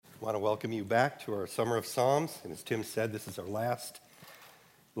I want to welcome you back to our Summer of Psalms. And as Tim said, this is our last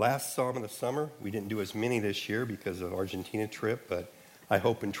Psalm of the summer. We didn't do as many this year because of Argentina trip, but I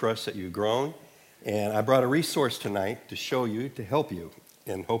hope and trust that you've grown. And I brought a resource tonight to show you, to help you.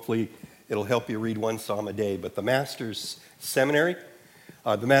 And hopefully it'll help you read one psalm a day. But the Master's Seminary,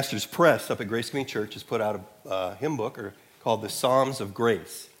 the Master's Press up at Grace Community Church has put out a hymn book called the Psalms of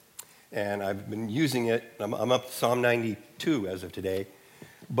Grace. And I've been using it. I'm up to Psalm 92 as of today.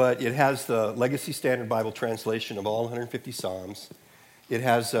 But it has the Legacy Standard Bible translation of all 150 Psalms. It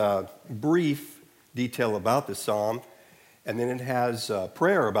has a brief detail about the Psalm. And then it has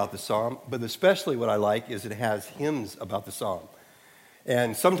prayer about the Psalm. But especially what I like is it has hymns about the Psalm.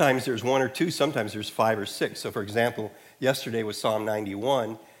 And sometimes there's one or two, sometimes there's 5 or 6. So for example, yesterday was Psalm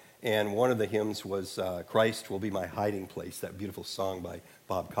 91. And one of the hymns was Christ Will Be My Hiding Place, that beautiful song by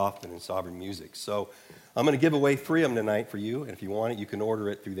Bob Kaufman and Sovereign Music. So I'm going to give away 3 of them tonight for you. And if you want it, you can order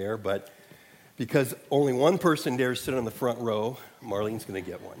it through there. But because only one person dares sit on the front row, Marlene's going to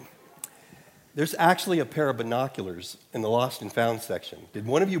get one. There's actually a pair of binoculars in the Lost and Found section. Did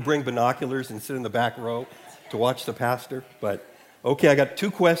one of you bring binoculars and sit in the back row to watch the pastor? But okay, I got 2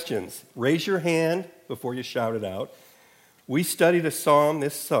 questions. Raise your hand before you shout it out. We studied a psalm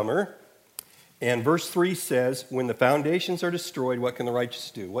this summer, and verse 3 says, when the foundations are destroyed, what can the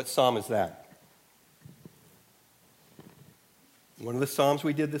righteous do? What psalm is that? One of the psalms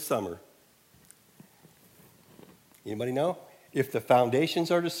we did this summer. Anybody know? If the foundations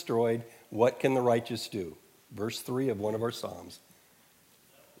are destroyed, what can the righteous do? Verse 3 of one of our psalms.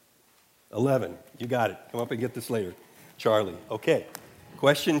 11. You got it. Come up and get this later. Charlie. Okay.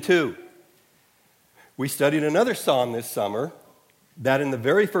 Question 2. We studied another psalm this summer that in the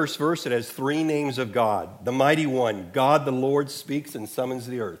very first verse it has 3 names of God. The Mighty One, God the Lord speaks and summons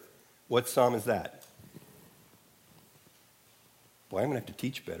the earth. What psalm is that? Boy, I'm going to have to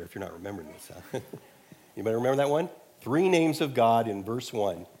teach better if you're not remembering this. Huh? Anybody remember that one? 3 names of God in verse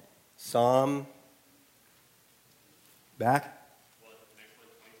 1. Psalm, back?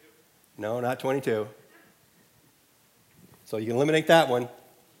 No, not 22. So you can eliminate that one.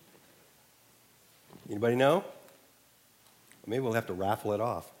 Anybody know? Maybe we'll have to raffle it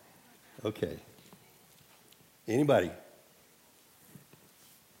off. Okay. Anybody?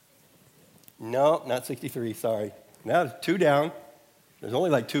 No, not 63, sorry. Now 2 down. There's only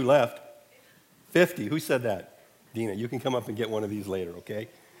like 2 left. 50, who said that? Dina, you can come up and get one of these later, okay?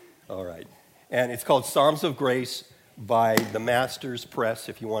 All right. And it's called Psalms of Grace by the Master's Press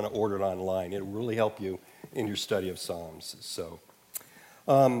if you want to order it online. It'll really help you in your study of Psalms. So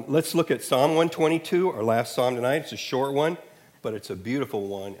let's look at Psalm 122, our last psalm tonight. It's a short one, but it's a beautiful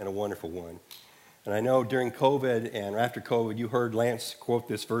one and a wonderful one. And I know during COVID and after COVID, you heard Lance quote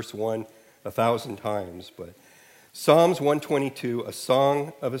this verse 1 1,000 times, but Psalms 122, a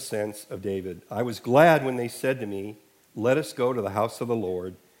song of ascents of David. I was glad when they said to me, let us go to the house of the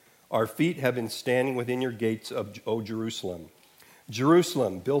Lord. Our feet have been standing within your gates, O Jerusalem.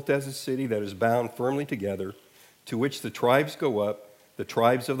 Jerusalem, built as a city that is bound firmly together, to which the tribes go up, the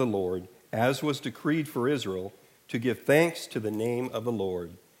tribes of the Lord, as was decreed for Israel, to give thanks to the name of the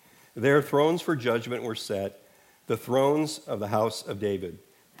Lord. Their thrones for judgment were set, the thrones of the house of David.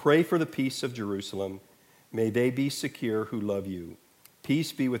 Pray for the peace of Jerusalem. May they be secure who love you.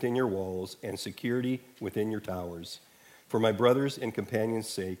 Peace be within your walls and security within your towers. For my brothers and companions'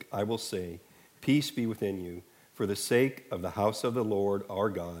 sake, I will say, peace be within you. For the sake of the house of the Lord our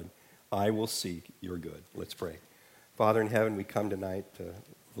God, I will seek your good. Let's pray. Father in heaven, we come tonight to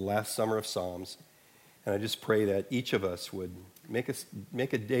the last summer of Psalms, and I just pray that each of us would make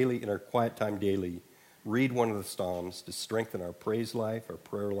a daily, in our quiet time daily, read one of the Psalms to strengthen our praise life, our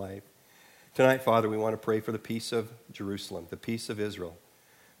prayer life. Tonight, Father, we want to pray for the peace of Jerusalem, the peace of Israel.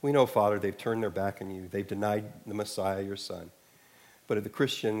 We know, Father, they've turned their back on you. They've denied the Messiah, your Son. But the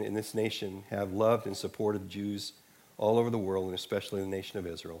Christian in this nation have loved and supported Jews all over the world, and especially the nation of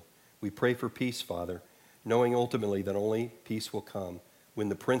Israel. We pray for peace, Father, knowing ultimately that only peace will come when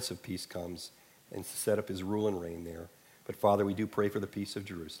the Prince of Peace comes and set up his rule and reign there. But, Father, we do pray for the peace of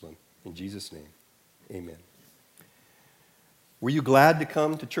Jerusalem. In Jesus' name, amen. Were you glad to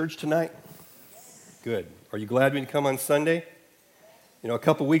come to church tonight? Good. Are you glad when you come on Sunday? You know, a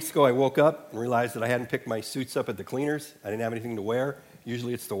couple weeks ago I woke up and realized that I hadn't picked my suits up at the cleaners. I didn't have anything to wear.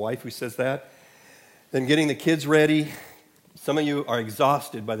 Usually it's the wife who says that. Then getting the kids ready. Some of you are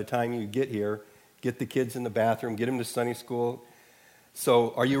exhausted by the time you get here. Get the kids in the bathroom, get them to Sunday school.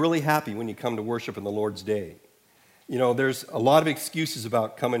 So are you really happy when you come to worship in the Lord's Day? You know, there's a lot of excuses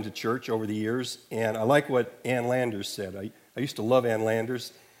about coming to church over the years, and I like what Ann Landers said. I used to love Ann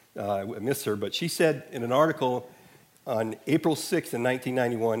Landers. I miss her, but she said in an article on April 6th in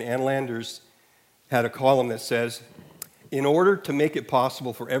 1991, Ann Landers had a column that says, in order to make it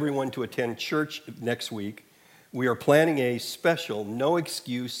possible for everyone to attend church next week, we are planning a special no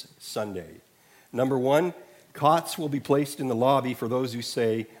excuse Sunday. Number one, cots will be placed in the lobby for those who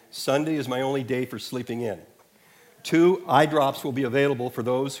say, Sunday is my only day for sleeping in. 2, eye drops will be available for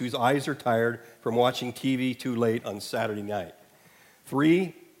those whose eyes are tired from watching TV too late on Saturday night.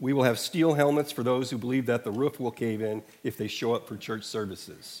 3, we will have steel helmets for those who believe that the roof will cave in if they show up for church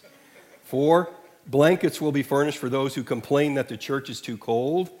services. 4, blankets will be furnished for those who complain that the church is too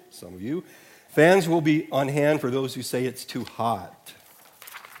cold, some of you. Fans will be on hand for those who say it's too hot.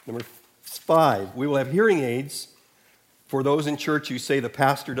 Number 5, we will have hearing aids for those in church who say the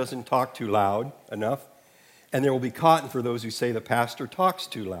pastor doesn't talk too loud enough, and there will be cotton for those who say the pastor talks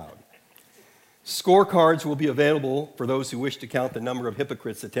too loud. Scorecards will be available for those who wish to count the number of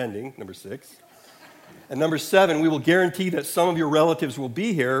hypocrites attending, number 6. And number 7, we will guarantee that some of your relatives will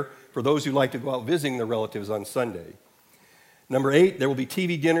be here for those who like to go out visiting their relatives on Sunday. Number 8, there will be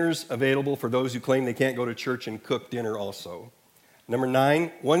TV dinners available for those who claim they can't go to church and cook dinner also. Number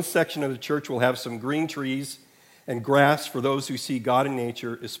 9, one section of the church will have some green trees and grass for those who see God in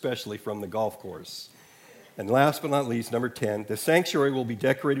nature, especially from the golf course. And last but not least, number 10, the sanctuary will be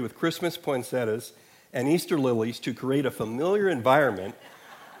decorated with Christmas poinsettias and Easter lilies to create a familiar environment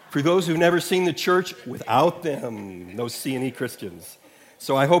for those who've never seen the church without them, those C&E Christians.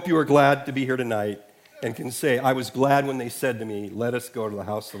 So I hope you are glad to be here tonight and can say, I was glad when they said to me, let us go to the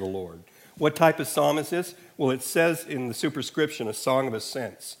house of the Lord. What type of psalm is this? Well, it says in the superscription, a song of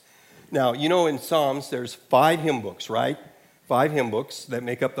ascents. Now, you know in Psalms, there's 5 hymn books, right? 5 hymn books that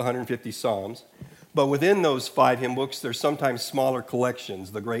make up the 150 Psalms. But within those 5 hymn books, there's sometimes smaller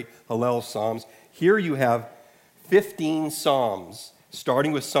collections, the great Hallel Psalms. Here you have 15 Psalms,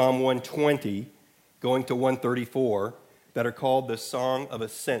 starting with Psalm 120, going to 134, that are called the Song of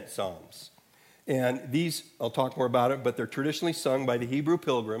Ascent Psalms. And these, I'll talk more about it, but they're traditionally sung by the Hebrew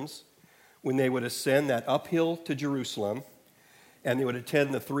pilgrims when they would ascend that uphill to Jerusalem, and they would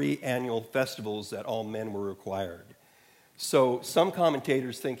attend the 3 annual festivals that all men were required. So some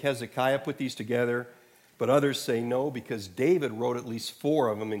commentators think Hezekiah put these together, but others say no, because David wrote at least 4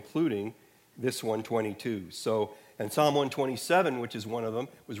 of them, including this 122. So, and Psalm 127, which is one of them,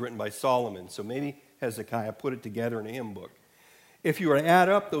 was written by Solomon. So maybe Hezekiah put it together in a hymn book. If you were to add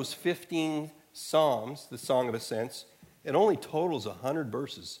up those 15 Psalms, the Song of Ascents, it only totals 100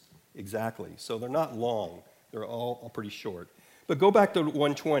 verses exactly. So they're not long. They're all pretty short. But go back to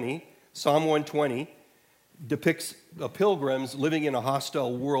 120. Psalm 120 depicts the pilgrims living in a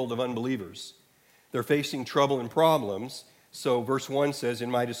hostile world of unbelievers. They're facing trouble and problems. So verse 1 says,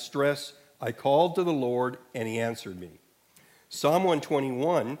 in my distress, I called to the Lord, and he answered me. Psalm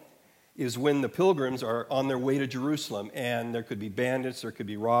 121 is when the pilgrims are on their way to Jerusalem, and there could be bandits, there could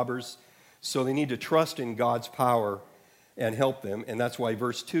be robbers. So they need to trust in God's power and help them. And that's why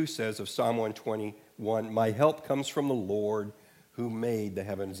verse 2 says of Psalm 121, my help comes from the Lord who made the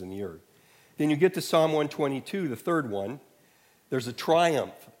heavens and the earth. Then you get to Psalm 122, the third one. There's a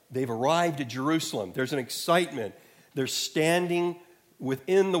triumph. They've arrived at Jerusalem. There's an excitement. They're standing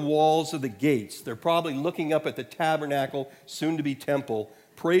within the walls of the gates. They're probably looking up at the tabernacle, soon to be temple,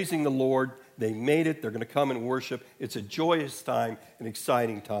 praising the Lord. They made it. They're going to come and worship. It's a joyous time, an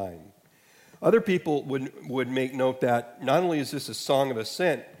exciting time. Other people would make note that not only is this a song of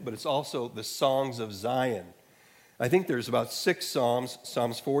ascent, but it's also the songs of Zion. I think there's about 6 Psalms,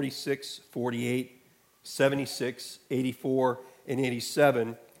 Psalms 46, 48, 76, 84, and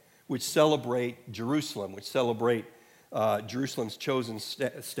 87, which celebrate Jerusalem, which celebrate Jerusalem's chosen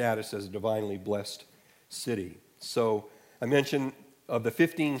status as a divinely blessed city. So I mentioned of the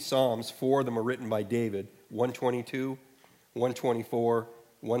 15 Psalms, 4 of them are written by David, 122, 124,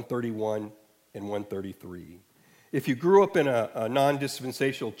 131, and 133. If you grew up in a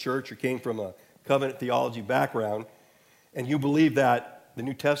non-dispensational church or came from a covenant theology background, and you believe that the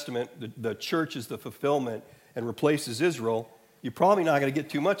New Testament, the church is the fulfillment and replaces Israel, you're probably not going to get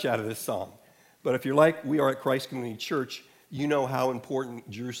too much out of this psalm. But if you're like we are at Christ Community Church, you know how important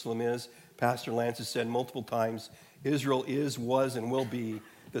Jerusalem is. Pastor Lance has said multiple times, Israel is, was, and will be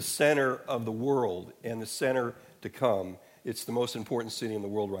the center of the world and the center to come. It's the most important city in the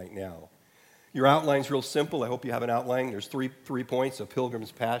world right now. Your outline's real simple. I hope you have an outline. There's three points: a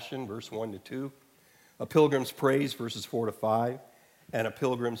pilgrim's passion, verse 1 to 2, a pilgrim's praise, verses 4 to 5, and a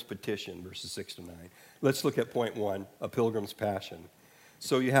pilgrim's petition, verses 6 to 9. Let's look at point 1, a pilgrim's passion.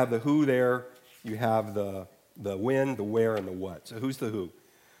 So you have the who there, you have the when, the where, and the what. So who's the who?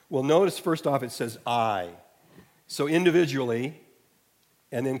 Well, notice first off it says I. So individually,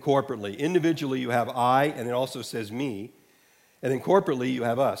 and then corporately. Individually, you have I, and it also says me. And then corporately, you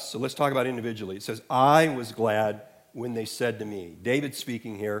have us. So let's talk about individually. It says, I was glad when they said to me. David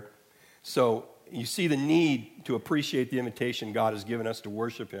speaking here. So you see the need to appreciate the invitation God has given us to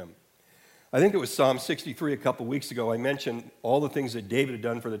worship him. I think it was Psalm 63 a couple weeks ago. I mentioned all the things that David had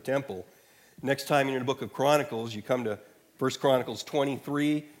done for the temple. Next time you're in the book of Chronicles, you come to 1 Chronicles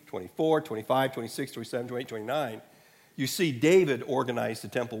 23, 24, 25, 26, 27, 28, 29. You see David organize the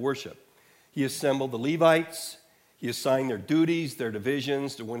temple worship. He assembled the Levites. He assigned their duties, their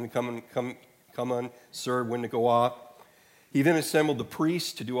divisions, to when to come on, serve, when to go off. He then assembled the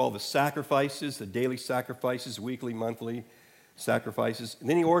priests to do all the sacrifices, the daily sacrifices, weekly, monthly sacrifices. And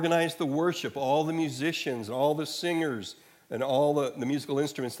then he organized the worship, all the musicians, all the singers, and all the musical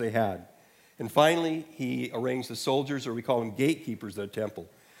instruments they had. And finally, he arranged the soldiers, or we call them gatekeepers of the temple.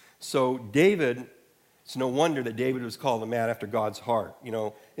 So David, it's no wonder that David was called a man after God's heart. You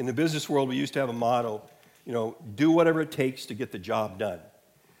know, in the business world, we used to have a motto, do whatever it takes to get the job done.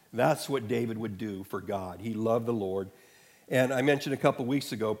 That's what David would do for God. He loved the Lord. And I mentioned a couple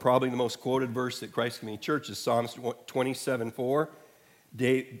weeks ago, probably the most quoted verse at Christ Community Church is Psalms 27:4.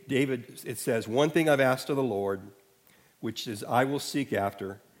 David, it says, one thing I've asked of the Lord, which is I will seek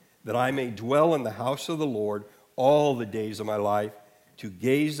after, that I may dwell in the house of the Lord all the days of my life, to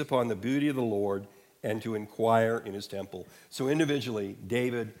gaze upon the beauty of the Lord and to inquire in his temple. So individually,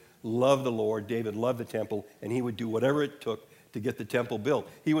 David loved the Lord, David loved the temple, and he would do whatever it took to get the temple built.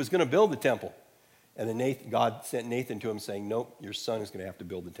 He was going to build the temple. And then God sent Nathan to him saying, nope, your son is going to have to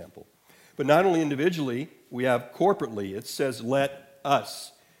build the temple. But not only individually, we have corporately. It says, let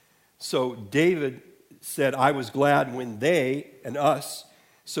us. So David said, I was glad when they and us.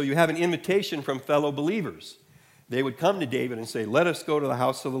 So you have an invitation from fellow believers. They would come to David and say, let us go to the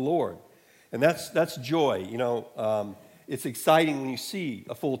house of the Lord. And that's joy. It's exciting when you see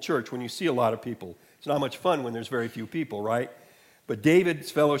a full church, when you see a lot of people. It's not much fun when there's very few people, right? But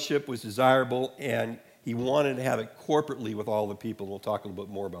David's fellowship was desirable, and he wanted to have it corporately with all the people. We'll talk a little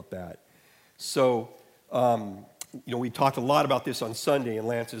bit more about that. So, we talked a lot about this on Sunday in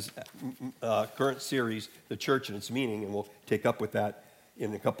Lance's current series, The Church and Its Meaning, and we'll take up with that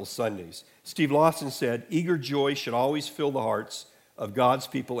in a couple Sundays. Steve Lawson said, eager joy should always fill the hearts of God's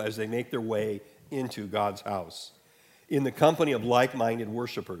people as they make their way into God's house, in the company of like-minded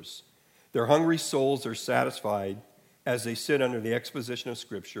worshipers. Their hungry souls are satisfied as they sit under the exposition of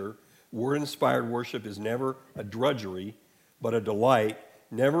Scripture. Word-inspired worship is never a drudgery, but a delight,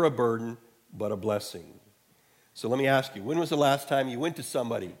 never a burden, but a blessing. So let me ask you, when was the last time you went to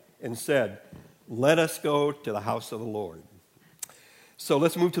somebody and said, let us go to the house of the Lord? So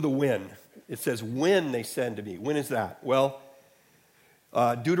let's move to the when. It says, when they said to me. When is that? Well,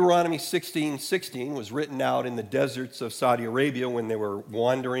 Deuteronomy 16:16 was written out in the deserts of Saudi Arabia when they were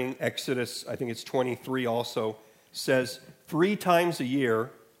wandering. Exodus, I think it's 23 also, says 3 times a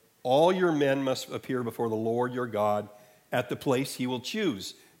year, all your men must appear before the Lord your God at the place he will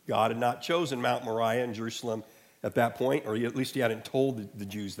choose. God had not chosen Mount Moriah in Jerusalem at that point, or at least he hadn't told the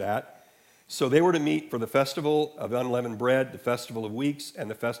Jews that. So they were to meet for the festival of unleavened bread, the festival of weeks, and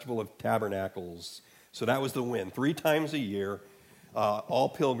the festival of tabernacles. So that was the when. 3 times a year, all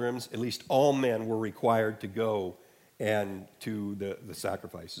pilgrims, at least all men, were required to go and to the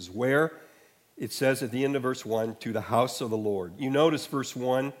sacrifices. Where? It says at the end of verse 1, to the house of the Lord. You notice verse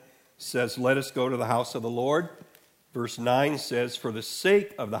 1 says, let us go to the house of the Lord. Verse 9 says, for the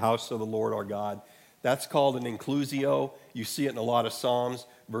sake of the house of the Lord our God. That's called an inclusio. You see it in a lot of Psalms.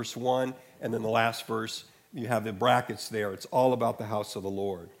 Verse 1, and then the last verse, you have the brackets there. It's all about the house of the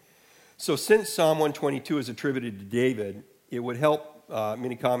Lord. So since Psalm 122 is attributed to David, it would help,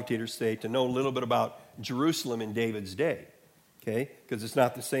 many commentators say, to know a little bit about Jerusalem in David's day, okay? Because it's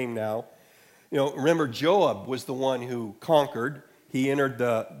not the same now. Remember, Joab was the one who conquered. He entered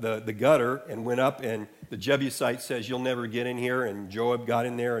the gutter and went up, and the Jebusite says, you'll never get in here, and Joab got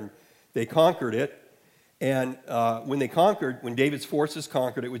in there, and they conquered it. And when David's forces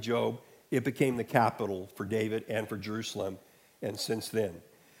conquered it with Joab, it became the capital for David and for Jerusalem, and since then.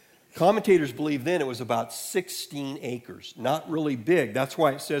 Commentators believe then it was about 16 acres, not really big. That's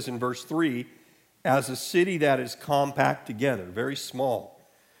why it says in verse 3, as a city that is compact together, very small.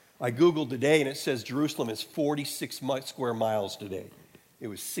 I Googled today, and it says Jerusalem is 46 square miles today. It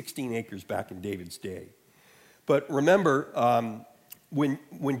was 16 acres back in David's day. But remember,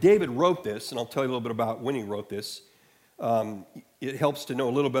 when David wrote this, and I'll tell you a little bit about when he wrote this, it helps to know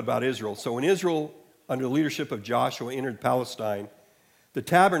a little bit about Israel. So when Israel, under the leadership of Joshua, entered Palestine, the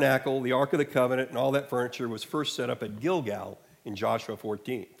tabernacle, the Ark of the Covenant, and all that furniture was first set up at Gilgal in Joshua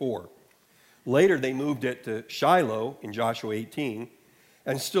 4. Later, they moved it to Shiloh in Joshua 18.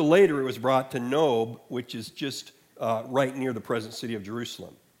 And still later, it was brought to Nob, which is just right near the present city of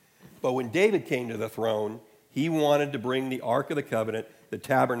Jerusalem. But when David came to the throne, he wanted to bring the Ark of the Covenant, the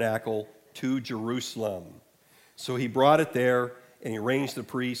tabernacle, to Jerusalem. So he brought it there, and he arranged the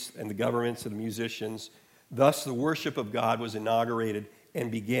priests and the governments and the musicians. Thus, the worship of God was inaugurated and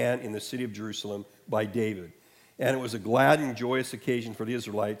began in the city of Jerusalem by David. And it was a glad and joyous occasion for the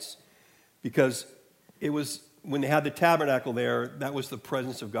Israelites because it was, when they had the tabernacle there, that was the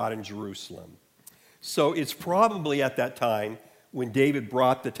presence of God in Jerusalem. So it's probably at that time when David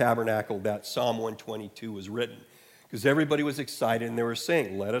brought the tabernacle that Psalm 122 was written, because everybody was excited and they were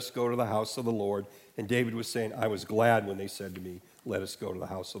saying, let us go to the house of the Lord. And David was saying, I was glad when they said to me, let us go to the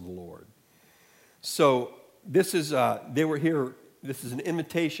house of the Lord. So this is, they were here, this is an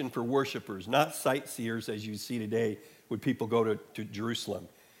invitation for worshipers, not sightseers as you see today when people go to Jerusalem.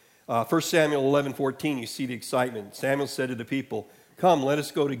 1 Samuel 11:14, you see the excitement. Samuel said to the people, come, let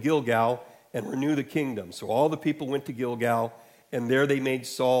us go to Gilgal and renew the kingdom. So all the people went to Gilgal, and there they made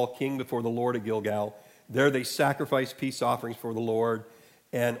Saul king before the Lord at Gilgal. There they sacrificed peace offerings for the Lord,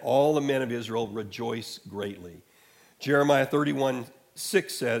 and all the men of Israel rejoiced greatly. Jeremiah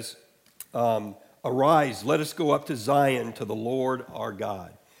 31:6 says, arise, let us go up to Zion to the Lord our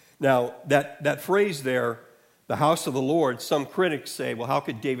God. Now, that phrase there, the house of the Lord, some critics say, well, how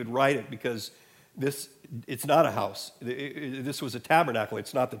could David write it? Because it's not a house. This was a tabernacle.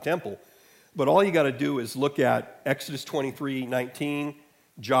 It's not the temple. But all you got to do is look at Exodus 23:19,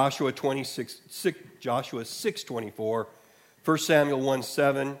 Joshua 6:24, 1 Samuel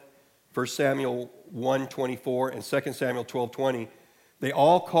 1:7, 1 Samuel 1:24, and 2 Samuel 12:20. They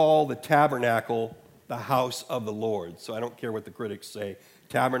all call the tabernacle the house of the Lord. So I don't care what the critics say.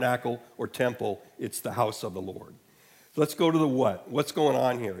 Tabernacle or temple, it's the house of the Lord. Let's go to the what. What's going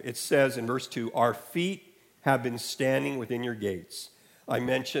on here? It says in verse 2, our feet have been standing within your gates. I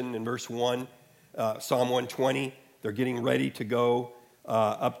mentioned in verse 1, Psalm 120, they're getting ready to go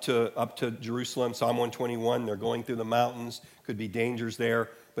up to Jerusalem. Psalm 121, they're going through the mountains. Could be dangers there.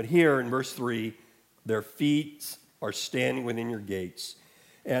 But here in verse 3, their feet are standing within your gates.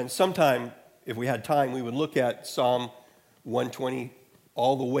 And sometime, if we had time, we would look at Psalm 120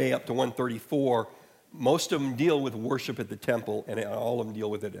 all the way up to 134. Most of them deal with worship at the temple, and all of them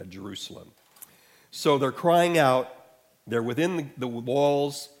deal with it at Jerusalem. So they're crying out. They're within the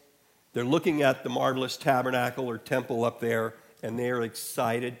walls. They're looking at the marvelous tabernacle or temple up there, and they're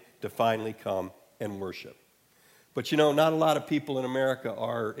excited to finally come and worship. But you know, not a lot of people in America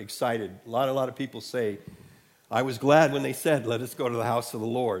are excited. A lot of people say, I was glad when they said, let us go to the house of the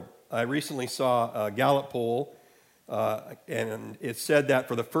Lord. I recently saw a Gallup poll, and it said that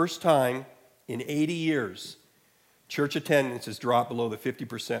for the first time in 80 years, church attendance has dropped below the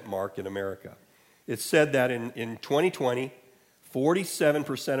 50% mark in America. It said that in 2020,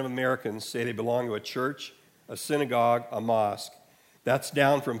 47% of Americans say they belong to a church, a synagogue, a mosque. That's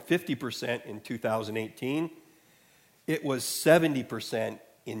down from 50% in 2018. It was 70%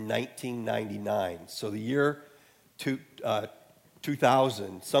 in 1999. So the year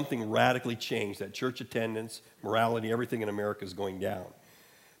 2000, something radically changed. That church attendance, morality, everything in America is going down.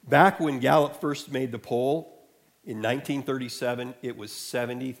 Back when Gallup first made the poll in 1937, it was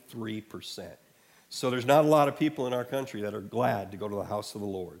 73%. So there's not a lot of people in our country that are glad to go to the house of the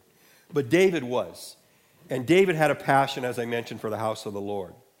Lord. But David was. And David had a passion, as I mentioned, for the house of the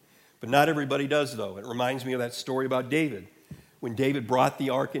Lord. But not everybody does, though. It reminds me of that story about David. When David brought the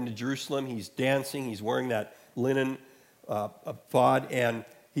ark into Jerusalem, he's dancing, he's wearing that linen ephod, and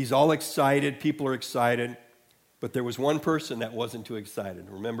he's all excited. People are excited. But there was one person that wasn't too excited.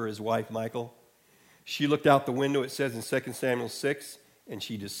 Remember his wife, Michal? She looked out the window, it says in 2 Samuel 6, and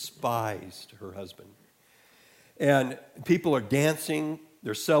she despised her husband. And people are dancing.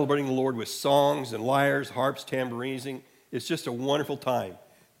 They're celebrating the Lord with songs and lyres, harps, tambourines. It's just a wonderful time.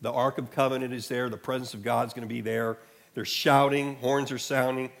 The Ark of Covenant is there. The presence of God's going to be there. They're shouting. Horns are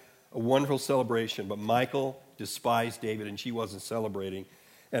sounding. A wonderful celebration. But Michal despised David, and she wasn't celebrating.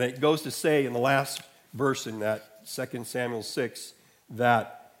 And it goes to say in the last verse in that 2 Samuel 6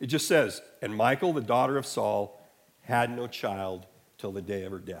 that it just says, and Michal, the daughter of Saul, had no child till the day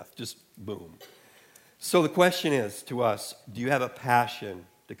of her death. Just boom. So the question is to us, do you have a passion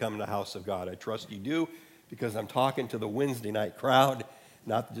to come to the house of God? I trust you do, because I'm talking to the Wednesday night crowd,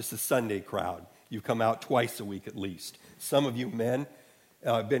 not just the Sunday crowd. You come out twice a week at least. Some of you men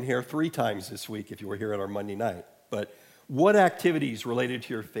have been here 3 times this week if you were here at our Monday night. But what activities related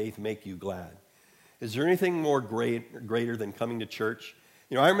to your faith make you glad? Is there anything more greater than coming to church?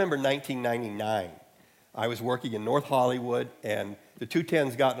 You know, I remember 1999. I was working in North Hollywood, and the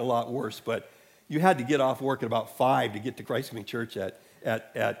 210's gotten a lot worse, but you had to get off work at about 5 to get to Christ Coming Church at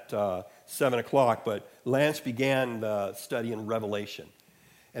at 7 o'clock, but Lance began the study in Revelation.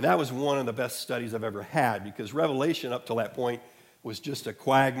 And that was one of the best studies I've ever had, because Revelation up till that point was just a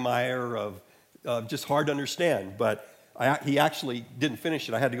quagmire of just hard to understand. But he actually didn't finish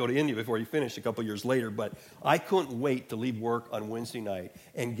it. I had to go to India before he finished a couple years later. But I couldn't wait to leave work on Wednesday night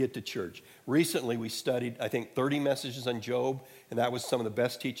and get to church. Recently, we studied, I think, 30 messages on Job, and that was some of the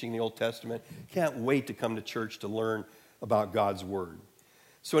best teaching in the Old Testament. Can't wait to come to church to learn about God's Word.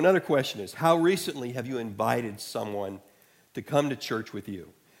 So another question is, how recently have you invited someone to come to church with you?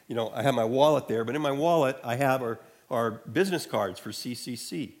 You know, I have my wallet there, but in my wallet, I have our business cards for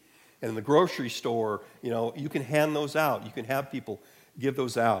CCC. And in the grocery store, you know, you can hand those out. You can have people give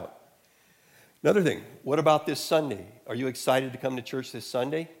those out. Another thing, what about this Sunday? Are you excited to come to church this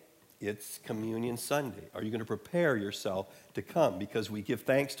Sunday? It's Communion Sunday. Are you going to prepare yourself to come? Because we give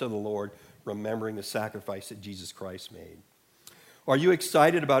thanks to the Lord, remembering the sacrifice that Jesus Christ made. Are you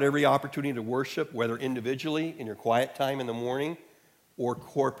excited about every opportunity to worship, whether individually in your quiet time in the morning or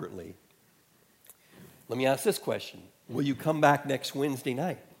corporately? Let me ask this question. Will you come back next Wednesday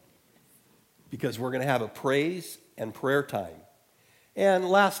night? Because we're going to have a praise and prayer time. And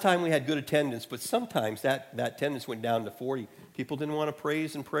last time we had good attendance, but sometimes that attendance went down to 40. People didn't want to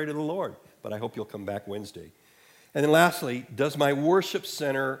praise and pray to the Lord, but I hope you'll come back Wednesday. And then lastly, does my worship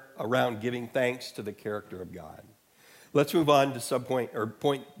center around giving thanks to the character of God? Let's move on to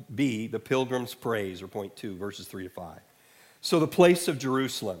point B, the pilgrim's praise, or point 2, verses 3 to 5. So the place of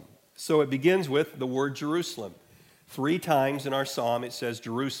Jerusalem. So it begins with the word Jerusalem. 3 times in our psalm it says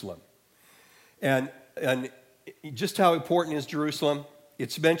Jerusalem. And just how important is Jerusalem?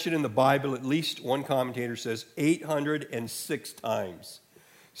 It's mentioned in the Bible, at least one commentator says 806 times.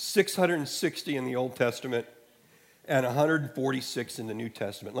 660 in the Old Testament and 146 in the New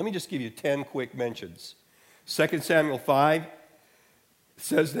Testament. Let me just give you 10 quick mentions. 2 Samuel 5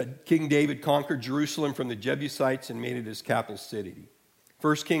 says that King David conquered Jerusalem from the Jebusites and made it his capital city.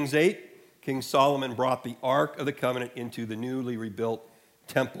 1 Kings 8, King Solomon brought the Ark of the Covenant into the newly rebuilt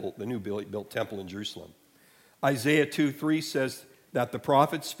temple, the newly built temple in Jerusalem. Isaiah 2:3 says that the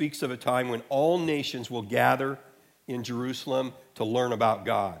prophet speaks of a time when all nations will gather in Jerusalem to learn about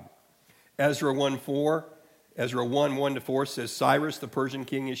God. Ezra 1:1-4 says Cyrus, the Persian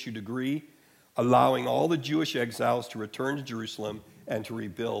king, issued a decree allowing all the Jewish exiles to return to Jerusalem and to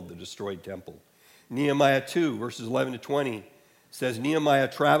rebuild the destroyed temple. Nehemiah 2, verses 11 to 20, says Nehemiah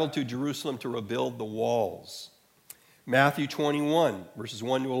traveled to Jerusalem to rebuild the walls. Matthew 21, verses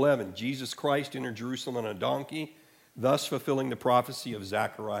 1 to 11, Jesus Christ entered Jerusalem on a donkey, thus fulfilling the prophecy of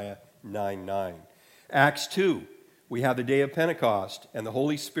Zechariah 9:9. Acts 2, we have the day of Pentecost, and the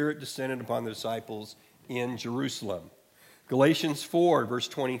Holy Spirit descended upon the disciples in Jerusalem. Galatians 4, verse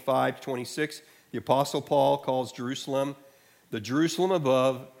 25 to 26, the Apostle Paul calls Jerusalem the Jerusalem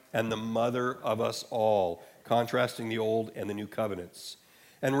above and the mother of us all, contrasting the old and the new covenants.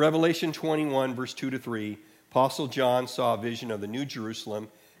 And Revelation 21, verse 2 to 3, Apostle John saw a vision of the new Jerusalem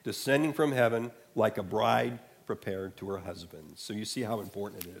descending from heaven like a bride prepared to her husband. So you see how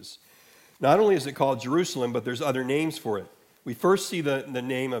important it is. Not only is it called Jerusalem, but there's other names for it. We first see the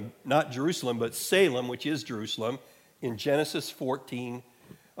name of not Jerusalem, but Salem, which is Jerusalem, in Genesis 14,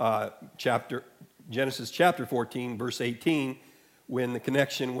 Genesis chapter 14, verse 18,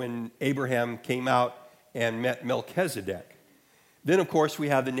 when Abraham came out and met Melchizedek. Then, of course, we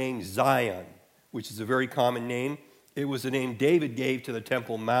have the name Zion, which is a very common name. It was the name David gave to the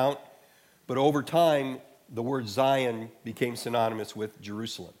Temple Mount, but over time, the word Zion became synonymous with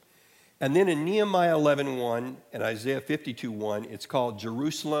Jerusalem. And then in Nehemiah 11:1 and Isaiah 52:1, it's called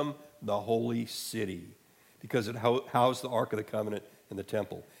Jerusalem, the holy city, because it housed the Ark of the Covenant in the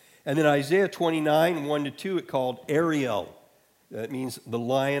temple. And then Isaiah 29:1-2, it called Ariel. That means the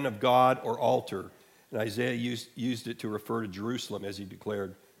lion of God or altar. And Isaiah used it to refer to Jerusalem as he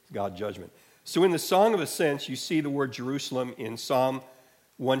declared God's judgment. So in the Song of Ascents, you see the word Jerusalem in Psalm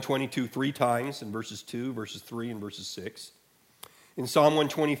 122 3 times, in verses 2, verses 3, and verses 6. In Psalm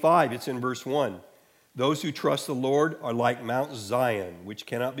 125, it's in verse 1. Those who trust the Lord are like Mount Zion, which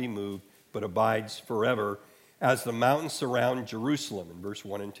cannot be moved, but abides forever, as the mountains surround Jerusalem, in verse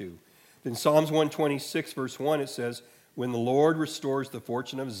 1 and 2. In Psalms 126, verse 1, it says, when the Lord restores the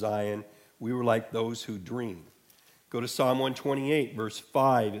fortune of Zion, we were like those who dream. Go to Psalm 128, verse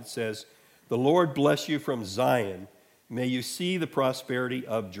 5, it says, the Lord bless you from Zion. May you see the prosperity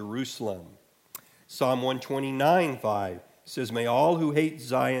of Jerusalem. Psalm 129:5 says, may all who hate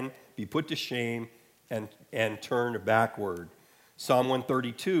Zion be put to shame and turn backward. Psalm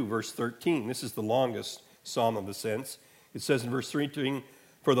 132, verse 13, this is the longest Psalm of Ascents. It says in verse 13,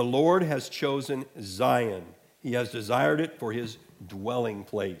 for the Lord has chosen Zion. He has desired it for his dwelling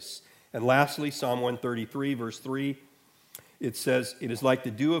place. And lastly, Psalm 133, verse 3, it says, "It is like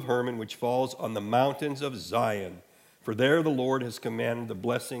the dew of Hermon, which falls on the mountains of Zion. For there the Lord has commanded the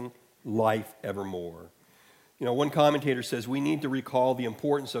blessing, life evermore." You know, one commentator says we need to recall the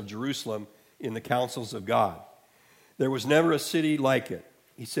importance of Jerusalem in the counsels of God. There was never a city like it.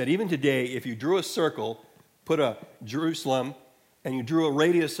 He said, even today, if you drew a circle, put a Jerusalem, and you drew a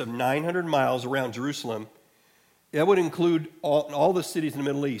radius of 900 miles around Jerusalem, that would include all the cities in the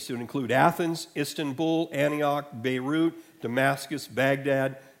Middle East. It would include Athens, Istanbul, Antioch, Beirut, Damascus,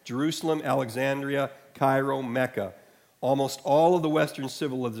 Baghdad, Jerusalem, Alexandria, Cairo, Mecca. Almost all of the Western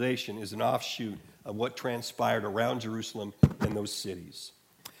civilization is an offshoot of what transpired around Jerusalem and those cities.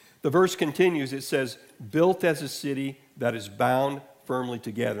 The verse continues, it says, built as a city that is bound firmly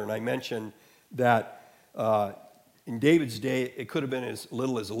together. And I mentioned that in David's day, it could have been as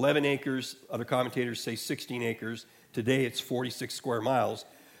little as 11 acres. Other commentators say 16 acres. Today, it's 46 square miles.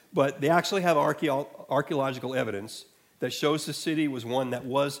 But they actually have archaeological evidence that shows the city was one that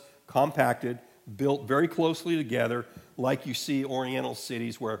was compacted, built very closely together, like you see Oriental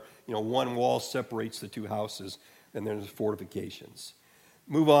cities where, you know, one wall separates the two houses and there's fortifications.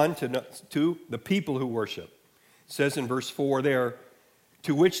 Move on to the people who worship. It says in verse 4 there,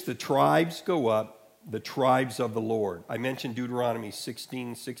 to which the tribes go up, the tribes of the Lord. I mentioned Deuteronomy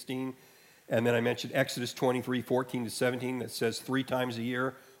 16:16, and then I mentioned Exodus 23:14-17 that says 3 times a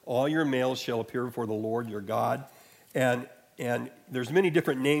year, all your males shall appear before the Lord your God. And there's many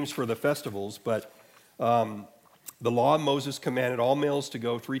different names for the festivals, but the law of Moses commanded all males to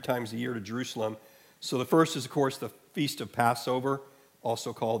go 3 times a year to Jerusalem. So the first is, of course, the Feast of Passover,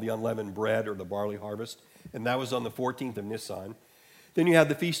 also called the unleavened bread or the barley harvest, and that was on the 14th of Nisan. Then you have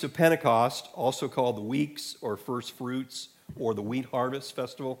the Feast of Pentecost, also called the Weeks or First Fruits or the Wheat Harvest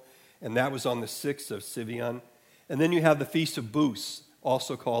Festival, and that was on the 6th of Sivan. And then you have the Feast of Booths,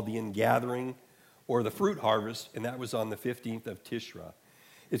 also called the Ingathering or the Fruit Harvest, and that was on the 15th of Tishri.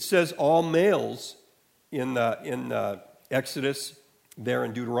 It says all males in Exodus, there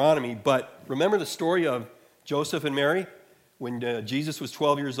in Deuteronomy, but remember the story of Joseph and Mary when Jesus was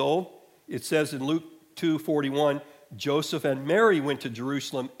 12 years old? It says in Luke 2:41, Joseph and Mary went to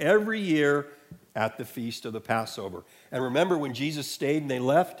Jerusalem every year at the feast of the Passover. And remember when Jesus stayed and they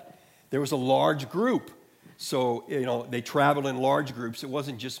left, there was a large group. So, you know, they traveled in large groups. It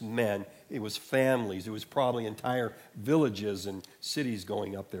wasn't just men. It was families. It was probably entire villages and cities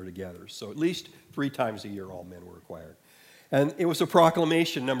going up there together. So at least 3 times a year all men were required. And it was a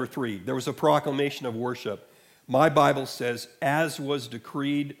proclamation, number 3. There was a proclamation of worship. My Bible says, as was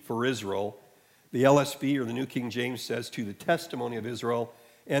decreed for Israel. The LSB, or the New King James, says, to the testimony of Israel.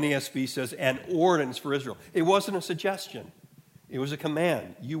 NASB says, an ordinance for Israel. It wasn't a suggestion. It was a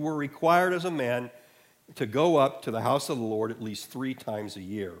command. You were required as a man to go up to the house of the Lord at least 3 times a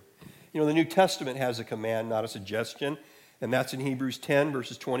year. You know, the New Testament has a command, not a suggestion, and that's in Hebrews 10,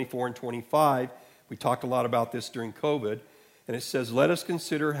 verses 24 and 25. We talked a lot about this during COVID, and it says, let us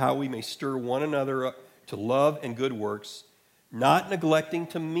consider how we may stir one another up to love and good works, not neglecting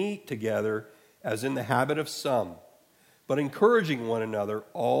to meet together as in the habit of some, but encouraging one another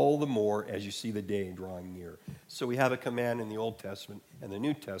all the more as you see the day drawing near. So we have a command in the Old Testament and the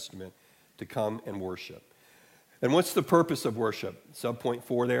New Testament to come and worship. And what's the purpose of worship? Subpoint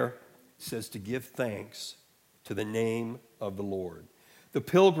 4 there, it says to give thanks to the name of the Lord. The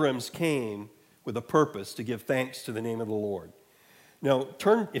pilgrims came with a purpose to give thanks to the name of the Lord. Now,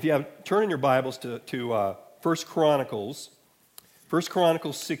 turn in your Bibles to 1 Chronicles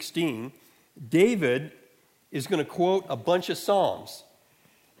 16. David is going to quote a bunch of Psalms.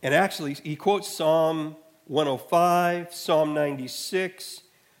 And actually, he quotes Psalm 105, Psalm 96,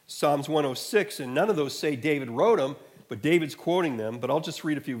 Psalms 106, and none of those say David wrote them, but David's quoting them. But I'll just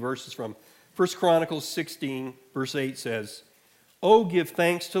read a few verses from 1 Chronicles 16, verse 8 says, "Oh, give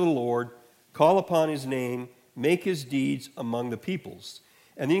thanks to the Lord, call upon his name, make his deeds among the peoples."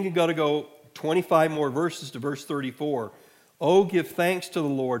 And then you got to go 25 more verses to verse 34. "Oh, give thanks to the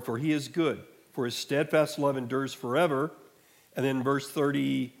Lord, for he is good, for his steadfast love endures forever." And then verse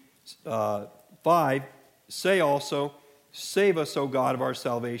 35, "Say also, save us, O God of our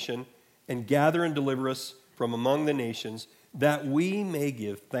salvation, and gather and deliver us from among the nations, that we may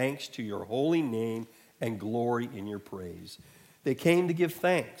give thanks to your holy name and glory in your praise." They came to give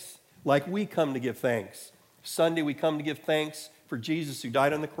thanks, like we come to give thanks. Sunday we come to give thanks for Jesus who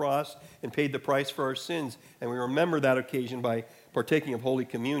died on the cross and paid the price for our sins, and we remember that occasion by partaking of Holy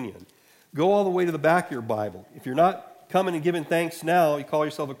Communion. Go all the way to the back of your Bible. If you're not coming and giving thanks now, you call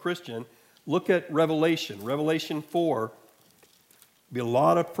yourself a Christian, look at Revelation. Revelation 4. Be a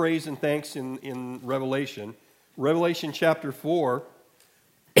lot of praise and thanks in Revelation. Revelation chapter 4,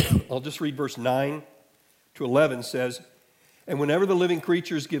 I'll just read verse 9 to 11 says, "And whenever the living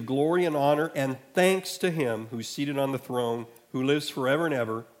creatures give glory and honor and thanks to him who's seated on the throne, who lives forever and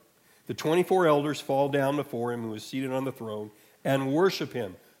ever, the 24 elders fall down before him who is seated on the throne and worship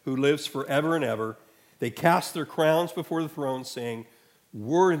him who lives forever and ever. They cast their crowns before the throne, saying,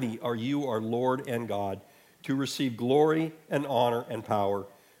 'Worthy are you, our Lord and God, to receive glory and honor and power.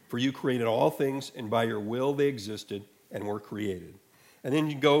 For you created all things, and by your will they existed and were created.'" And then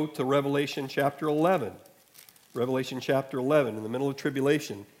you go to Revelation chapter 11. Revelation chapter 11, in the middle of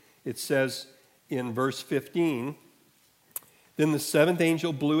tribulation, it says in verse 15, "Then the seventh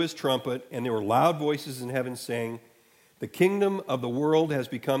angel blew his trumpet, and there were loud voices in heaven saying, 'The kingdom of the world has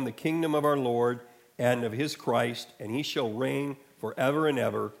become the kingdom of our Lord and of his Christ, and he shall reign forever and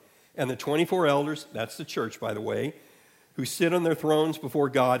ever.' And the 24 elders," that's the church, by the way, "who sit on their thrones before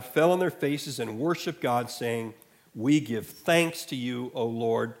God, fell on their faces and worshiped God, saying, 'We give thanks to you, O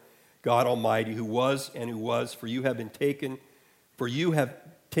Lord, God Almighty, who was and who was, for you have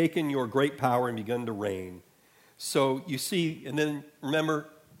taken your great power and begun to reign.'" So you see, and then remember,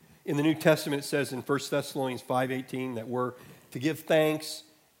 in the New Testament it says in 1 Thessalonians 5:18 that we're to give thanks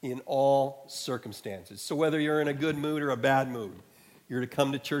in all circumstances. So whether you're in a good mood or a bad mood, you're to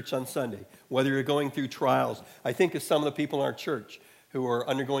come to church on Sunday. Whether you're going through trials, I think of some of the people in our church who are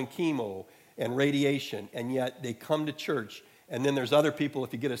undergoing chemo and radiation, and yet they come to church. And then there's other people,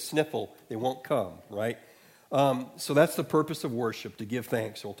 if you get a sniffle, they won't come, right? So that's the purpose of worship, to give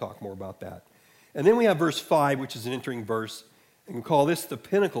thanks. We'll talk more about that. And then we have verse 5, which is an interesting verse, and we call this the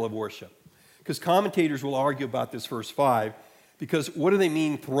pinnacle of worship. Because commentators will argue about this verse 5, because what do they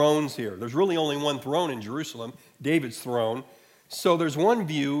mean thrones here? There's really only one throne in Jerusalem, David's throne. So there's one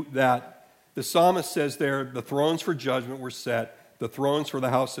view that the psalmist says there, the thrones for judgment were set, the thrones for the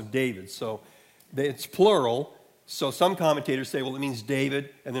house of David. So it's plural. So some commentators say, well, it means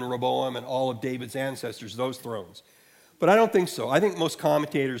David and then Rehoboam and all of David's ancestors, those thrones. But I don't think so. I think most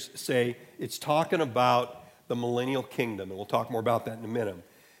commentators say it's talking about the millennial kingdom, and we'll talk more about that in a minute.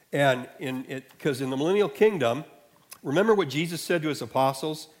 And because in the millennial kingdom, remember what Jesus said to his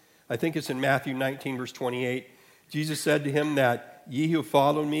apostles? I think it's in Matthew 19, verse 28. Jesus said to him that ye who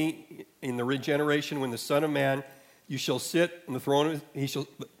follow me in the regeneration, when the Son of Man, you shall sit on the throne of,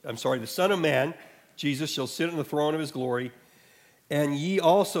 the Son of Man, Jesus, shall sit on the throne of his glory, and ye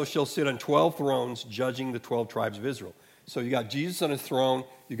also shall sit on 12 thrones, judging the 12 tribes of Israel. So you got Jesus on his throne,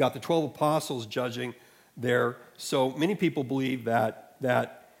 you got the 12 apostles judging there. So many people believe that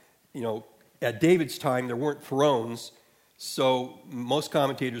at David's time there weren't thrones. So most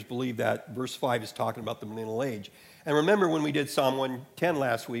commentators believe that verse 5 is talking about the millennial age. And remember when we did Psalm 110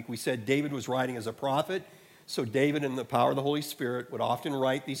 last week, we said David was writing as a prophet. So David, in the power of the Holy Spirit, would often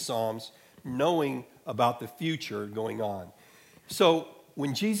write these psalms knowing about the future going on. So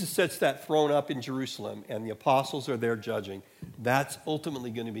when Jesus sets that throne up in Jerusalem and the apostles are there judging, that's ultimately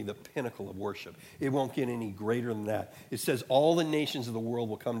going to be the pinnacle of worship. It won't get any greater than that. It says all the nations of the world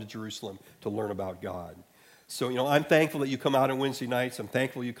will come to Jerusalem to learn about God. So, I'm thankful that you come out on Wednesday nights. I'm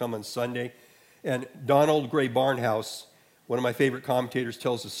thankful you come on Sunday. And Donald Gray Barnhouse, one of my favorite commentators,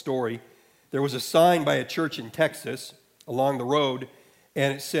 tells a story. There was a sign by a church in Texas along the road,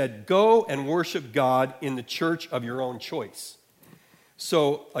 and it said, "Go and worship God in the church of your own choice."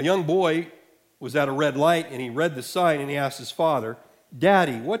 So a young boy was at a red light, and he read the sign, and he asked his father,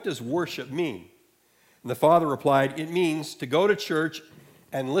 "Daddy, what does worship mean?" And the father replied, "It means to go to church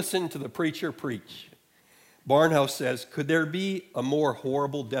and listen to the preacher preach." Barnhouse says, could there be a more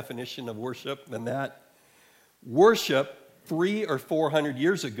horrible definition of worship than that? Worship 300 or 400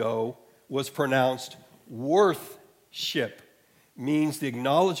 years ago was pronounced worthship, means the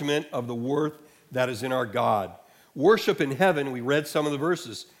acknowledgement of the worth that is in our God. Worship in heaven, we read some of the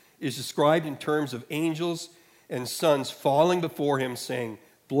verses, is described in terms of angels and sons falling before him, saying,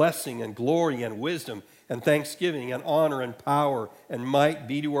 "Blessing and glory and wisdom and thanksgiving and honor and power and might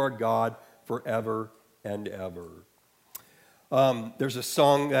be to our God forever and ever." There's a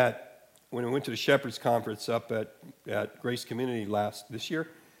song that when we went to the Shepherd's Conference up at Grace Community this year,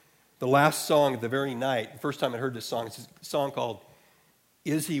 the last song of the very night, the first time I heard this song, it's a song called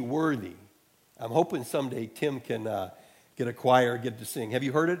 "Is He Worthy?" I'm hoping someday Tim can get a choir, get to sing. Have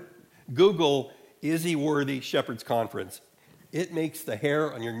you heard it? Google "Is He Worthy?" Shepherd's Conference. It makes the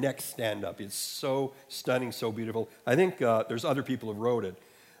hair on your neck stand up. It's so stunning, so beautiful. I think there's other people who wrote it.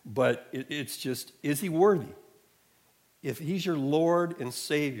 But it's just, is he worthy? If he's your Lord and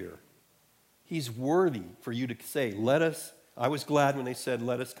Savior, he's worthy for you to say, I was glad when they said,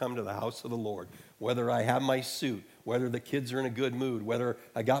 "Let us come to the house of the Lord." Whether I have my suit, whether the kids are in a good mood, whether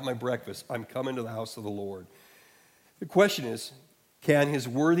I got my breakfast, I'm coming to the house of the Lord. The question is, can his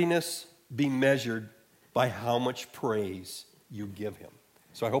worthiness be measured by how much praise you give him?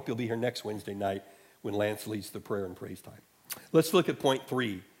 So I hope you'll be here next Wednesday night when Lance leads the prayer and praise time. Let's look at point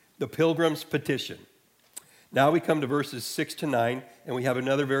 3, the pilgrim's petition. Now we come to verses 6 to 9, and we have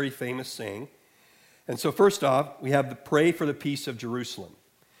another very famous saying. And so first off, we have the pray for the peace of Jerusalem.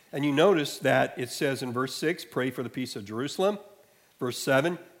 And you notice that it says in verse 6, pray for the peace of Jerusalem. Verse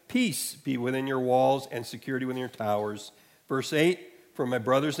 7, peace be within your walls and security within your towers. Verse 8, for my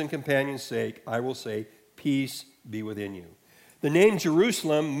brothers and companions' sake, I will say, peace be within you. The name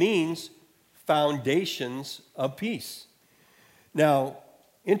Jerusalem means foundations of peace. Now,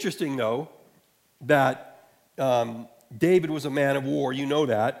 interesting though, that David was a man of war, you know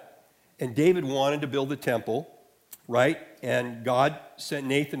that, and David wanted to build the temple, right? And God sent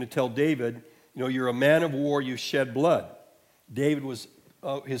Nathan to tell David, you're a man of war, you shed blood. David was,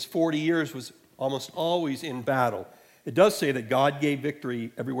 his 40 years was almost always in battle. It does say that God gave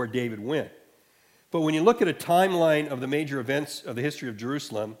victory everywhere David went. But when you look at a timeline of the major events of the history of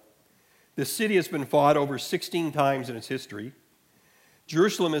Jerusalem, the city has been fought over 16 times in its history.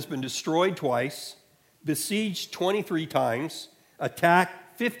 Jerusalem has been destroyed twice, besieged 23 times,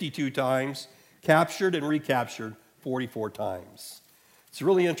 attacked 52 times, captured and recaptured 44 times. It's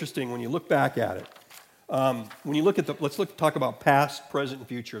really interesting when you look back at it. When you look at let's talk about past, present, and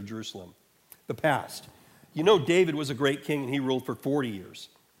future of Jerusalem. The past. David was a great king and he ruled for 40 years.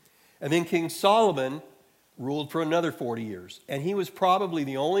 And then King Solomon ruled for another 40 years. And he was probably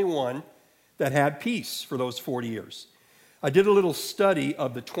the only one that had peace for those 40 years. I did a little study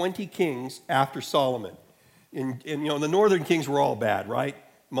of the 20 kings after Solomon. And the northern kings were all bad, right?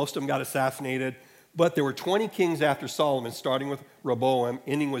 Most of them got assassinated. But there were 20 kings after Solomon, starting with Rehoboam,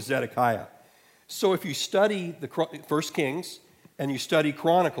 ending with Zedekiah. So if you study the First Kings and you study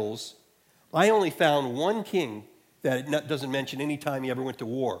Chronicles, I only found one king that it doesn't mention any time he ever went to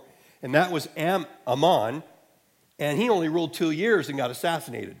war. And that was Amon, and he only ruled 2 years and got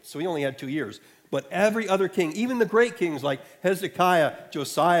assassinated. So he only had 2 years. But every other king, even the great kings like Hezekiah,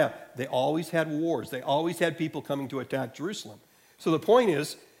 Josiah, they always had wars. They always had people coming to attack Jerusalem. So the point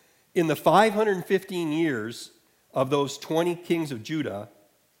is, in the 515 years of those 20 kings of Judah,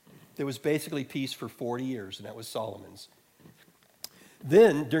 there was basically peace for 40 years, and that was Solomon's.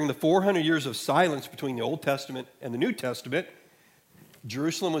 Then, during the 400 years of silence between the Old Testament and the New Testament,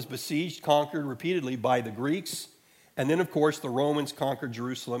 Jerusalem was besieged, conquered repeatedly by the Greeks, and then, of course, the Romans conquered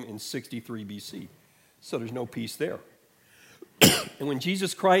Jerusalem in 63 BC. So there's no peace there. And when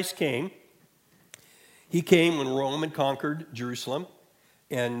Jesus Christ came, he came when Rome had conquered Jerusalem,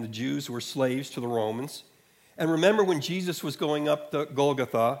 and the Jews were slaves to the Romans. And remember when Jesus was going up the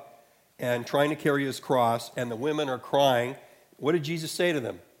Golgotha and trying to carry his cross, and the women are crying, what did Jesus say to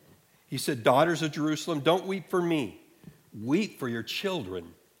them? He said, daughters of Jerusalem, don't weep for me. Weep for your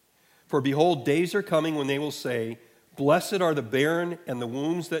children. For behold, days are coming when they will say, blessed are the barren and the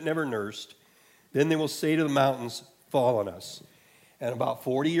wombs that never nursed. Then they will say to the mountains, fall on us. And about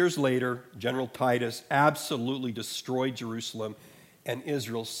 40 years later, General Titus absolutely destroyed Jerusalem, and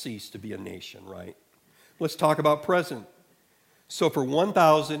Israel ceased to be a nation, right? Let's talk about present. So for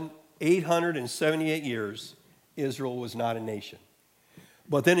 1,878 years, Israel was not a nation.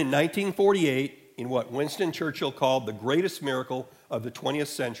 But then in 1948, in what Winston Churchill called the greatest miracle of the 20th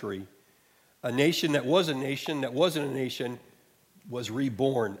century, a nation that was a nation that wasn't a nation was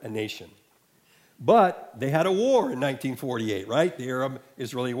reborn a nation. But they had a war in 1948, right? The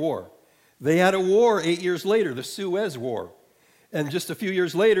Arab-Israeli War. They had a war 8 years later, the Suez War. And just a few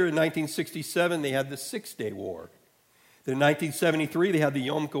years later, in 1967, they had the Six-Day War. Then in 1973, they had the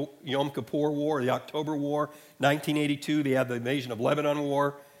Yom Kippur War, the October War. 1982, they had the invasion of Lebanon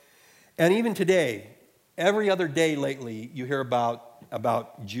War. And even today, every other day lately, you hear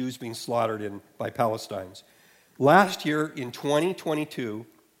about Jews being slaughtered by Palestinians. Last year, in 2022,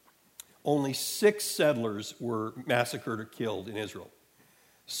 only 6 settlers were massacred or killed in Israel.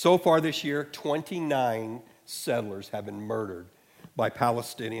 So far this year, 29 settlers have been murdered by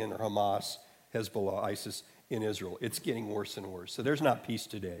Palestinian or Hamas, Hezbollah, ISIS in Israel. It's getting worse and worse. So there's not peace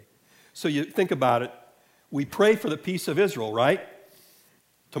today. So you think about it. We pray for the peace of Israel, right?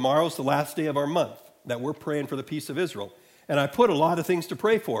 Tomorrow's the last day of our month that we're praying for the peace of Israel. And I put a lot of things to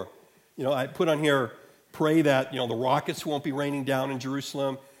pray for. I put on here, pray that, the rockets won't be raining down in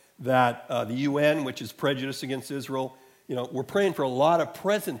Jerusalem, that the UN, which is prejudiced against Israel, we're praying for a lot of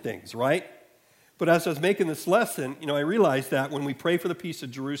present things, right? But as I was making this lesson, I realized that when we pray for the peace of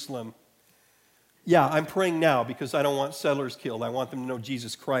Jerusalem, yeah, I'm praying now because I don't want settlers killed. I want them to know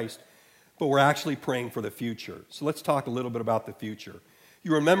Jesus Christ. But we're actually praying for the future. So let's talk a little bit about the future.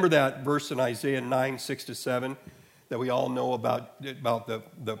 You remember that verse in Isaiah 9, 6-7, that we all know about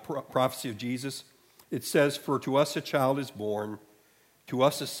the prophecy of Jesus. It says, "For to us a child is born, to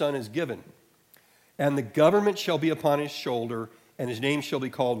us a son is given, and the government shall be upon his shoulder, and his name shall be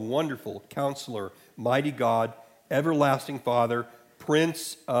called Wonderful, Counselor, Mighty God, Everlasting Father,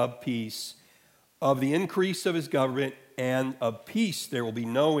 Prince of Peace. Of the increase of his government and of peace there will be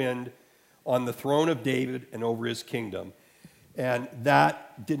no end on the throne of David and over his kingdom." And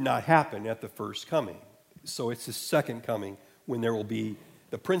that did not happen at the first coming. So it's the second coming when there will be,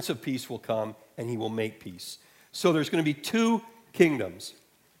 the Prince of Peace will come and he will make peace. So there's going to be two kingdoms.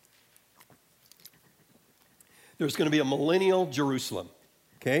 There's going to be a millennial Jerusalem,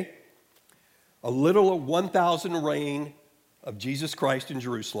 okay? A little 1,000 reign of Jesus Christ in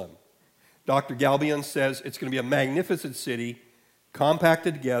Jerusalem. Dr. Galbion says it's going to be a magnificent city,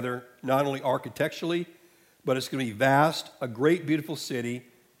 compacted together, not only architecturally, but it's going to be vast, a great, beautiful city,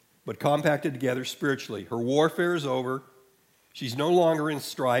 but compacted together spiritually. Her warfare is over. She's no longer in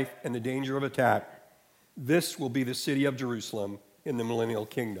strife and the danger of attack. This will be the city of Jerusalem in the millennial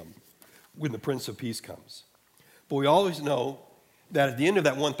kingdom when the Prince of Peace comes. But we always know that at the end of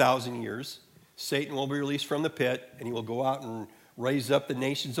that 1,000 years, Satan will be released from the pit, and he will go out and raise up the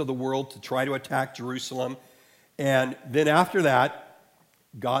nations of the world to try to attack Jerusalem. And then after that,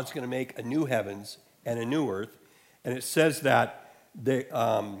 God's going to make a new heavens and a new earth. And it says that at the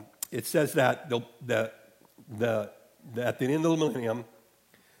end of the millennium,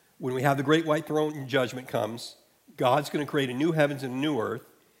 when we have the great white throne and judgment comes, God's going to create a new heavens and a new earth,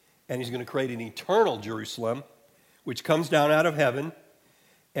 and he's going to create an eternal Jerusalem, which comes down out of heaven,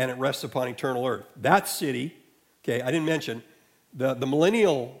 and it rests upon eternal earth. That city, okay, I didn't mention, the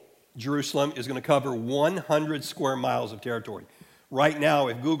millennial Jerusalem is going to cover 100 square miles of territory. Right now,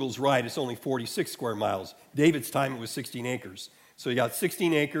 if Google's right, it's only 46 square miles. David's time, it was 16 acres. So you got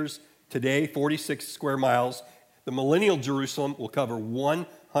 16 acres, today 46 square miles. The millennial Jerusalem will cover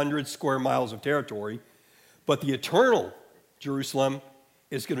 100 square miles of territory, but the eternal Jerusalem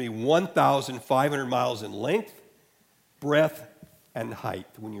is going to be 1,500 miles in length, breadth, and height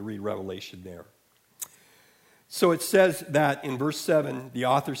when you read Revelation there. So it says that in verse 7, the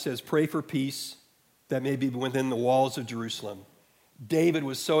author says, "Pray for peace that may be within the walls of Jerusalem." David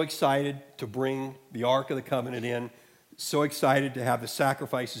was so excited to bring the Ark of the Covenant in, so excited to have the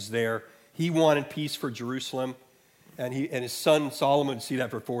sacrifices there. He wanted peace for Jerusalem, and his son Solomon would see that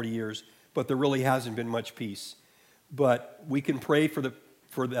for 40 years, but there really hasn't been much peace. But we can pray for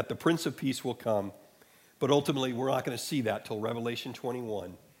that the Prince of Peace will come, but ultimately we're not going to see that till Revelation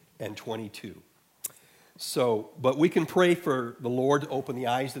 21 and 22. So, but we can pray for the Lord to open the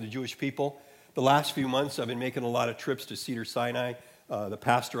eyes of the Jewish people. The last few months I've been making a lot of trips to Cedar Sinai. The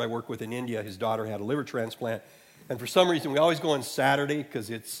pastor I work with in India, his daughter had a liver transplant. And for some reason, we always go on Saturday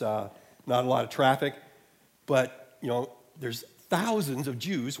because it's not a lot of traffic. But, there's thousands of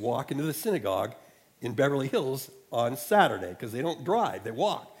Jews walk into the synagogue in Beverly Hills on Saturday because they don't drive, they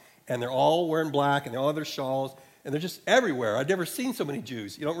walk. And they're all wearing black and they all have their shawls. And they're just everywhere. I've never seen so many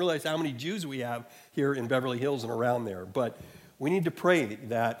Jews. You don't realize how many Jews we have here in Beverly Hills and around there. But we need to pray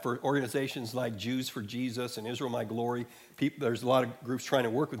that for organizations like Jews for Jesus and Israel My Glory, there's a lot of groups trying to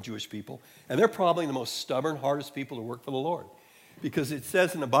work with Jewish people. And they're probably the most stubborn, hardest people to work for the Lord. Because it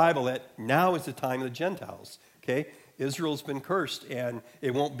says in the Bible that now is the time of the Gentiles. Okay? Israel's been cursed, and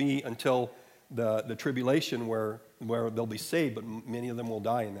it won't be until the tribulation where they'll be saved, but many of them will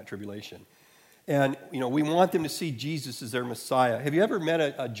die in that tribulation. And, we want them to see Jesus as their Messiah. Have you ever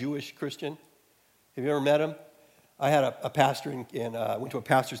met a Jewish Christian? Have you ever met him? I had a pastor went to a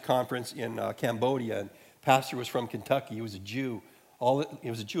pastor's conference in Cambodia, and pastor was from Kentucky. He was a Jew. He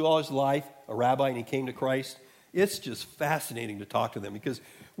was a Jew all his life, a rabbi, and he came to Christ. It's just fascinating to talk to them because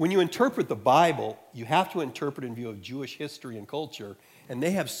when you interpret the Bible, you have to interpret in view of Jewish history and culture, and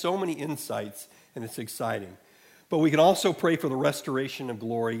they have so many insights, and it's exciting. But we can also pray for the restoration of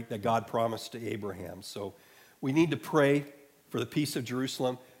glory that God promised to Abraham. So we need to pray for the peace of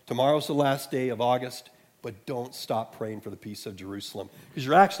Jerusalem. Tomorrow's the last day of August, but don't stop praying for the peace of Jerusalem because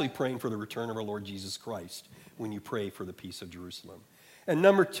you're actually praying for the return of our Lord Jesus Christ when you pray for the peace of Jerusalem. And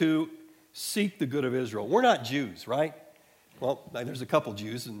number 2, seek the good of Israel. We're not Jews, right? Well, there's a couple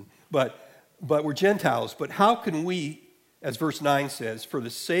Jews, but we're Gentiles. But how can we, as verse 9 says, for the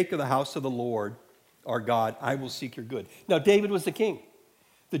sake of the house of the Lord, our God, I will seek your good. Now, David was the king.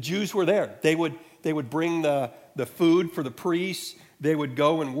 The Jews were there. They would bring the food for the priests. They would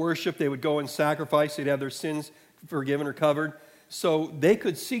go and worship. They would go and sacrifice. They'd have their sins forgiven or covered. So they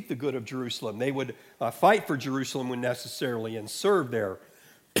could seek the good of Jerusalem. They would fight for Jerusalem when necessarily and serve there.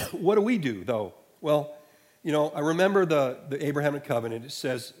 What do we do, though? Well, I remember the Abrahamic covenant.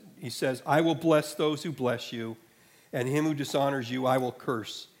 He says, I will bless those who bless you, and him who dishonors you I will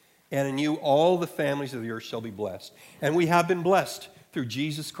curse. And in you all the families of the earth shall be blessed. And we have been blessed through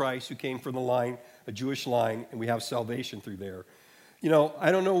Jesus Christ, who came from the line, a Jewish line, and we have salvation through there.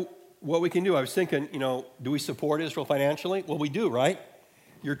 I don't know what we can do. I was thinking, do we support Israel financially? Well, we do, right?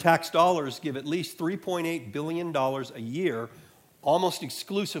 Your tax dollars give at least $3.8 billion a year, almost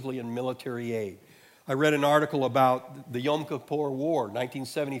exclusively in military aid. I read an article about the Yom Kippur War,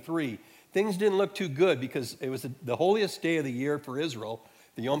 1973. Things didn't look too good because it was the holiest day of the year for Israel,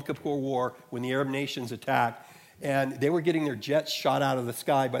 the Yom Kippur War, when the Arab nations attacked, and they were getting their jets shot out of the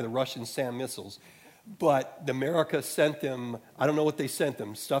sky by the Russian SAM missiles. But America sent them, I don't know what they sent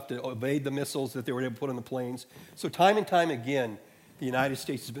them, stuff to evade the missiles that they were able to put on the planes. So time and time again, the United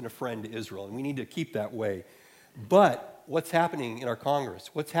States has been a friend to Israel, and we need to keep that way. But what's happening in our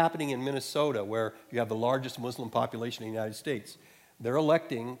Congress? What's happening in Minnesota, where you have the largest Muslim population in the United States? They're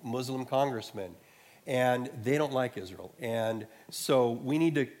electing Muslim congressmen, and they don't like Israel. And so we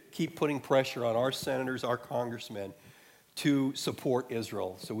need to keep putting pressure on our senators, our congressmen, to support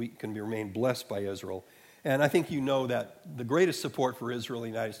Israel so we can remain blessed by Israel. And I think you know that the greatest support for Israel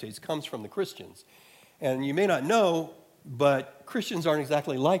in the United States comes from the Christians. And you may not know, but Christians aren't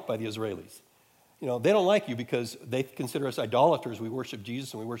exactly liked by the Israelis. They don't like you because they consider us idolaters. We worship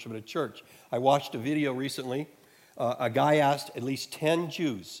Jesus and we worship at a church. I watched a video recently. A guy asked at least 10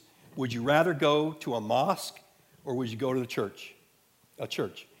 Jews, would you rather go to a mosque or would you go to the church? A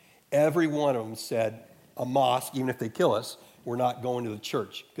church. Every one of them said, a mosque, even if they kill us, we're not going to the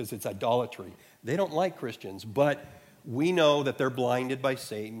church because it's idolatry. They don't like Christians, but we know that they're blinded by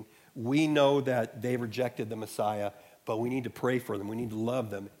Satan. We know that they rejected the Messiah, but we need to pray for them. We need to love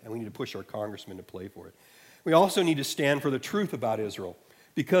them, and we need to push our congressmen to play for it. We also need to stand for the truth about Israel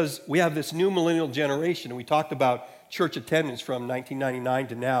because we have this new millennial generation, and we talked about church attendance from 1999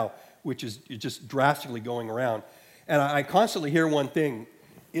 to now, which is just drastically going around. And I constantly hear one thing,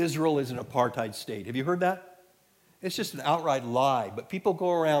 Israel is an apartheid state. Have you heard that? It's just an outright lie, but people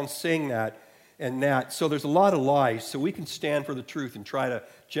go around saying that and that. So there's a lot of lies, so we can stand for the truth and try to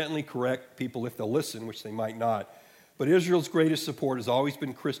gently correct people if they'll listen, which they might not. But Israel's greatest support has always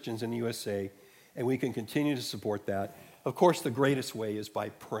been Christians in the USA, and we can continue to support that. Of course, the greatest way is by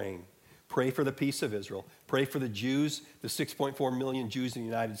praying. Pray for the peace of Israel. Pray for the Jews, the 6.4 million Jews in the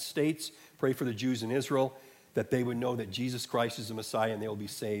United States. Pray for the Jews in Israel, that they would know that Jesus Christ is the Messiah and they will be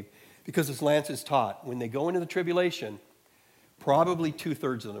saved. Because as Lance has taught, when they go into the tribulation, probably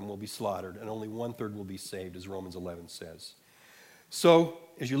 2/3 of them will be slaughtered and only 1/3 will be saved, as Romans 11 says. So,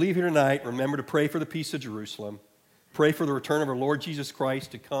 as you leave here tonight, remember to pray for the peace of Jerusalem. Pray for the return of our Lord Jesus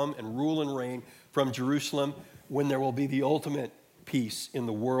Christ to come and rule and reign from Jerusalem when there will be the ultimate peace in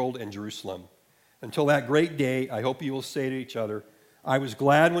the world and Jerusalem. Until that great day, I hope you will say to each other, I was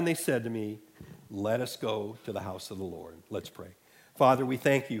glad when they said to me, let us go to the house of the Lord. Let's pray. Father, we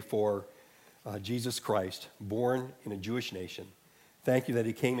thank you for Jesus Christ, born in a Jewish nation. Thank you that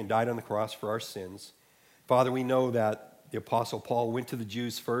he came and died on the cross for our sins. Father, we know that the Apostle Paul went to the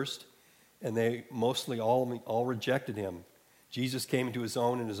Jews first, and they mostly all rejected him. Jesus came into his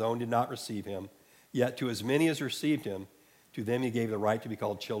own, and his own did not receive him. Yet to as many as received him, to them he gave the right to be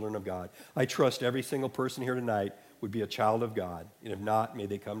called children of God. I trust every single person here tonight would be a child of God. And if not, may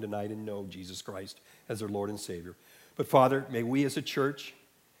they come tonight and know Jesus Christ as their Lord and Savior. But Father, may we as a church,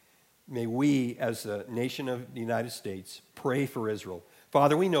 may we as a nation of the United States pray for Israel.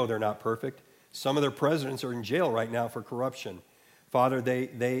 Father, we know they're not perfect. Some of their presidents are in jail right now for corruption. Father,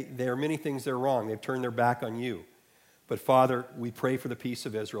 there are many things they're wrong. They've turned their back on you. But Father, we pray for the peace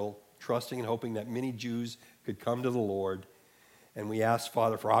of Israel, trusting and hoping that many Jews could come to the Lord. And we ask,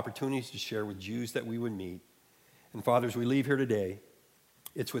 Father, for opportunities to share with Jews that we would meet. And Father, as we leave here today,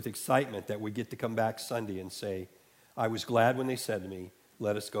 it's with excitement that we get to come back Sunday and say, I was glad when they said to me,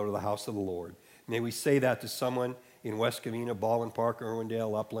 let us go to the house of the Lord. May we say that to someone in West Covina, Baldwin Park,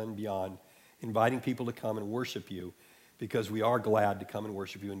 Irwindale, Upland, beyond, inviting people to come and worship you, because we are glad to come and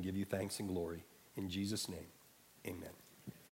worship you and give you thanks and glory. In Jesus' name, amen.